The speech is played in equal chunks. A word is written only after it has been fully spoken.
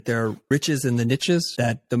there are riches in the niches,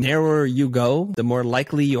 that the narrower you go, the more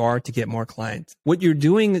likely you are to get more clients. What you're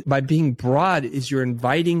doing by being broad is you're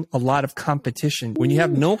inviting a lot of competition. When you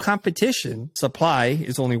have no competition, supply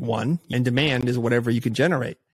is only one and demand is whatever you can generate.